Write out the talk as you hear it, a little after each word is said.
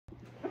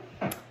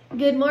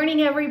Good morning,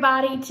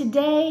 everybody.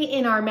 Today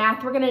in our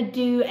math, we're going to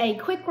do a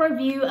quick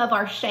review of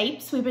our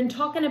shapes. We've been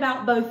talking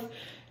about both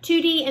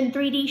 2D and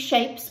 3D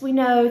shapes. We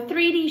know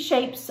 3D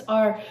shapes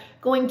are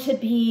going to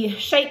be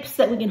shapes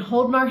that we can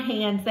hold in our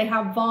hands. They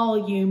have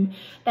volume,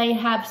 they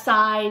have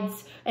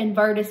sides and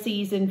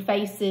vertices and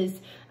faces.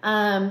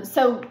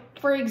 So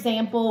for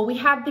example, we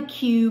have the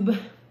cube.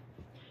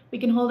 We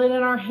can hold it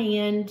in our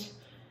hand.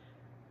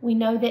 We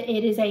know that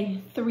it is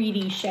a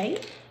 3D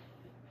shape.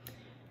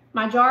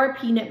 My jar of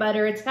peanut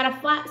butter, it's got a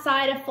flat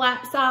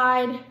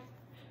side,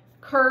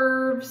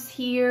 curves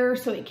here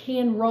so it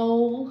can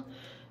roll.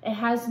 It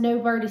has no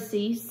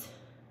vertices.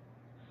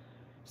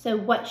 So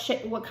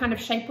what kind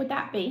of shape would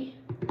that be?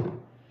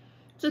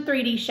 It's a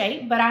 3D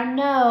shape, but I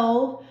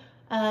know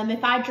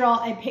if I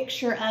draw a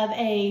picture of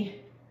a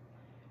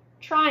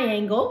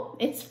triangle,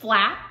 it's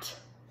flat,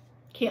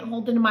 can't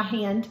hold it in my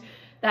hand.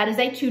 That is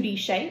a 2D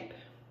shape.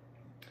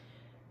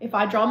 If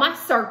I draw my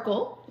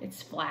circle,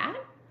 it's flat.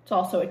 It's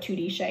also a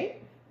 2D shape.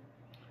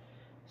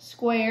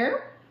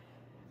 Square,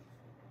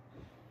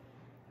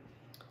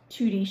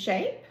 2D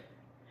shape.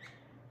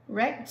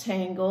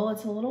 Rectangle,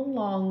 it's a little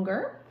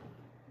longer,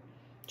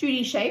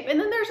 2D shape. And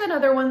then there's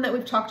another one that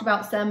we've talked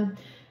about some.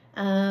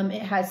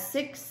 It has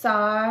 6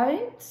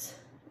 sides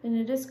and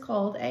it is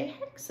called a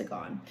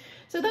hexagon.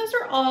 So those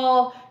are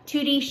all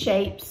 2D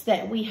shapes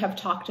that we have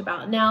talked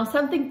about. Now,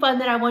 something fun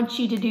that I want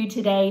you to do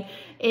today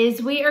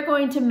is we are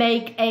going to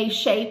make a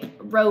shape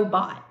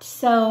robot.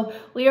 So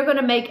we are going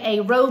to make a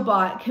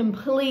robot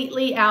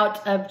completely out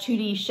of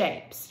 2D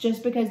shapes,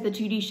 just because the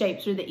 2D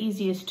shapes are the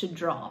easiest to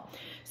draw.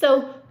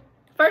 So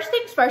first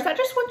things first, I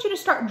just want you to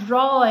start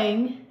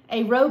drawing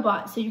a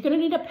robot. So you're going to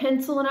need a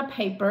pencil and a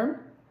paper.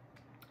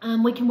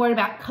 We can worry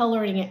about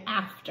coloring it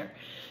after.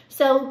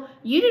 So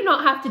you do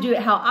not have to do it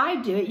how I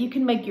do it. You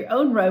can make your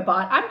own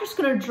robot. I'm just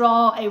going to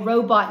draw a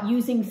robot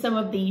using some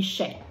of these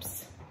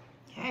shapes.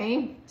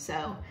 Okay,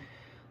 so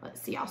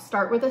let's see. I'll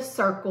start with a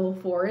circle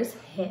for his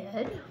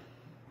head.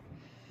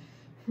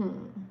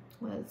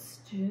 Let's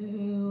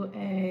do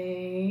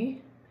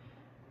a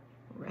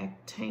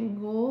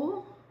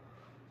rectangle.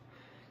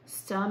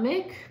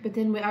 Stomach, but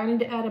then I need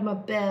to add him a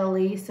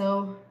belly,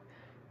 so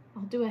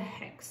I'll do a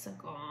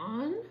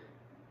hexagon.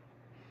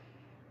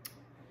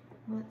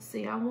 Let's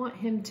see, I want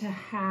him to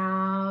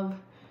have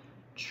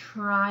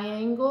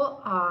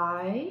triangle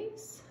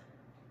eyes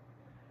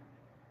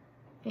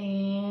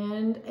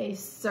and a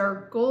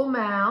circle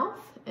mouth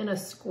and a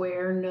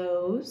square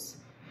nose.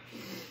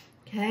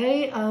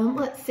 Okay,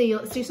 let's see,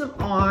 let's do some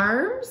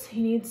arms.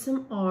 He needs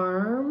some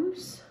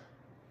arms.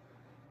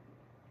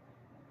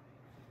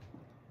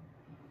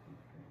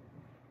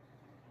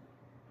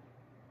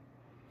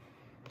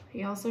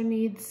 He also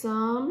needs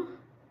some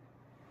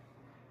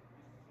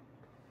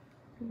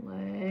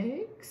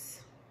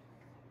legs.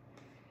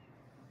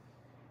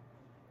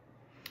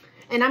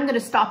 And I'm going to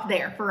stop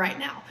there for right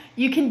now.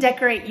 You can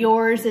decorate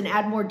yours and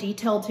add more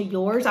detail to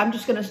yours. I'm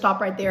just going to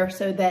stop right there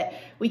so that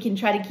we can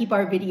try to keep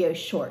our videos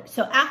short.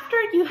 So after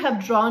you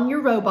have drawn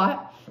your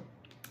robot,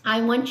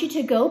 I want you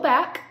to go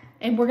back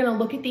and we're going to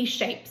look at these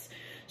shapes.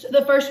 So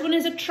the first one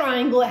is a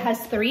triangle. It has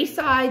 3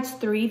 sides,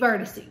 3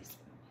 vertices.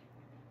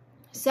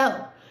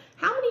 So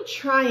how many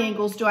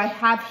triangles do I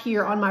have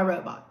here on my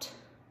robot?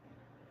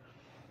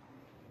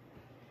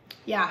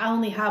 Yeah, I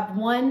only have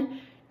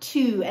 1,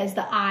 2 as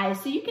the eyes.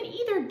 So you can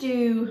either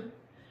do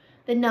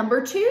the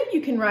number 2,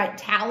 you can write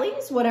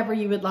tallies, whatever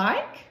you would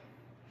like.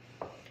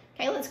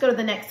 Okay, let's go to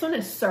the next one,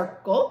 is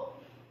circle.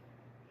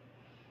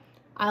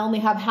 I only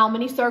have how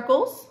many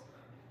circles?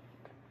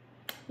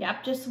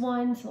 Yep, just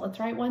 1, so let's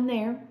write 1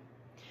 there.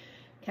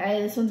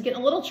 Okay, this one's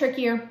getting a little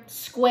trickier.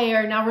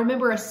 Square. Now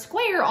remember, a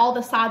square, all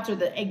the sides are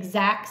the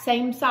exact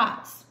same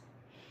size.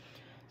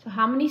 So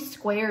how many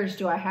squares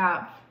do I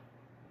have?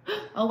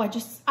 Oh, I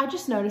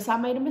just noticed I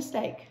made a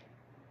mistake.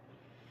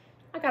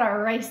 I gotta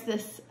erase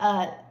this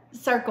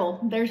circle.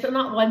 There's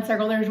not 1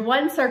 circle, there's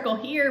 1 circle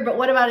here, but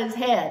what about his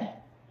head?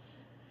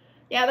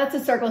 Yeah, that's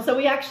a circle. So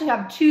we actually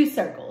have 2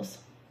 circles.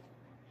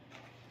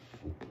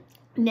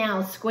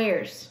 Now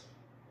squares.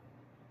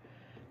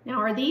 Now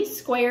are these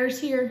squares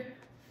here?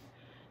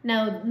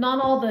 No,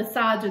 not all the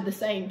sides are the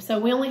same. So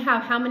we only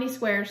have how many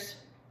squares?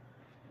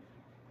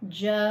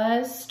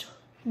 Just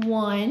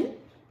 1.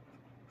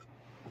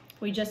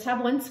 We just have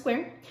 1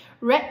 square.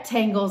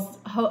 Rectangles,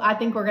 I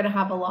think we're gonna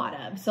have a lot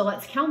of. So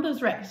let's count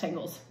those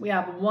rectangles. We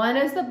have 1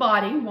 as the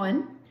body,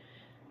 1,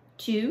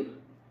 2,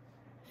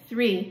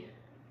 3,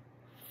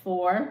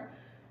 4,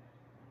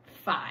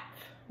 5.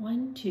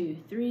 1, 2,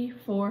 3,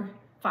 4,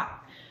 5.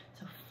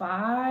 So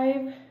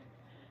 5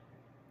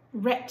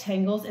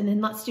 rectangles, and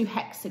then let's do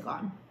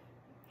hexagon.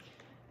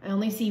 I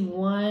only see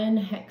 1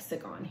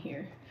 hexagon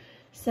here.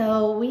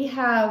 So we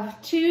have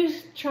 2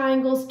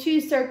 triangles, 2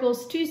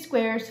 circles, 2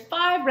 squares,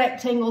 5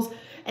 rectangles,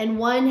 and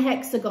 1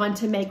 hexagon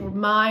to make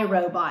my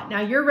robot.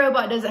 Now your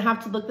robot doesn't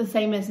have to look the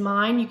same as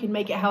mine. You can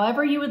make it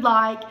however you would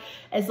like,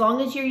 as long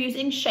as you're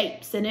using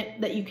shapes in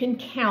it that you can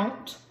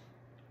count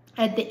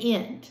at the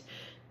end.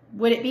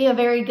 Would it be a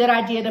very good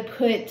idea to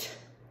put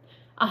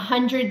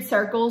 100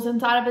 circles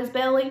inside of his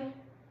belly?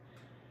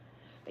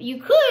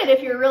 You could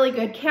if you're a really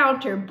good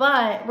counter,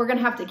 but we're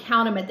gonna have to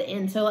count them at the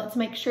end. So let's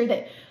make sure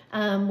that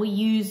we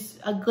use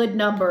a good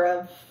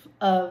number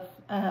of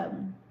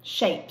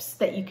shapes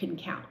that you can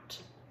count,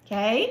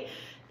 okay?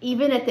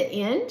 Even at the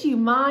end, you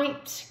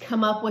might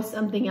come up with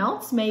something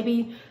else.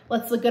 Maybe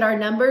let's look at our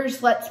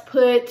numbers. Let's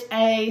put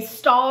a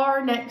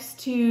star next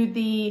to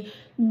the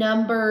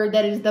number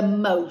that is the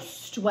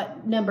most.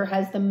 What number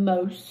has the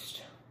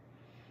most?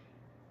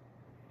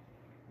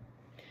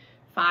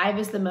 5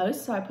 is the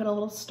most, so I put a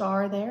little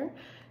star there.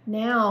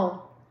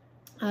 Now,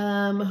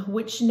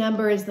 which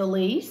number is the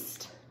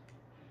least?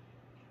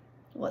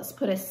 Let's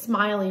put a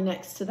smiley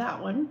next to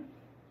that one.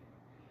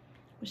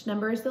 Which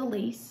number is the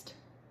least?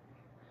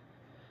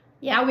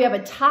 Yeah, we have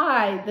a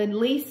tie. The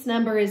least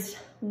number is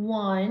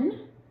 1.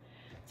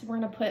 So we're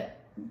gonna put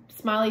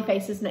smiley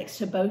faces next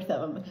to both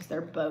of them because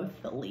they're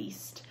both the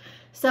least.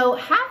 So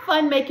have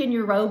fun making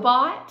your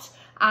robot.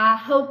 I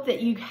hope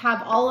that you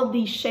have all of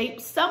these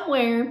shapes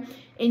somewhere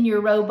in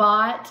your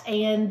robot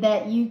and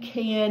that you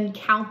can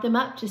count them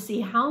up to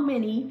see how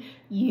many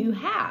you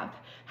have.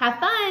 Have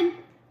fun.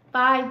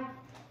 Bye.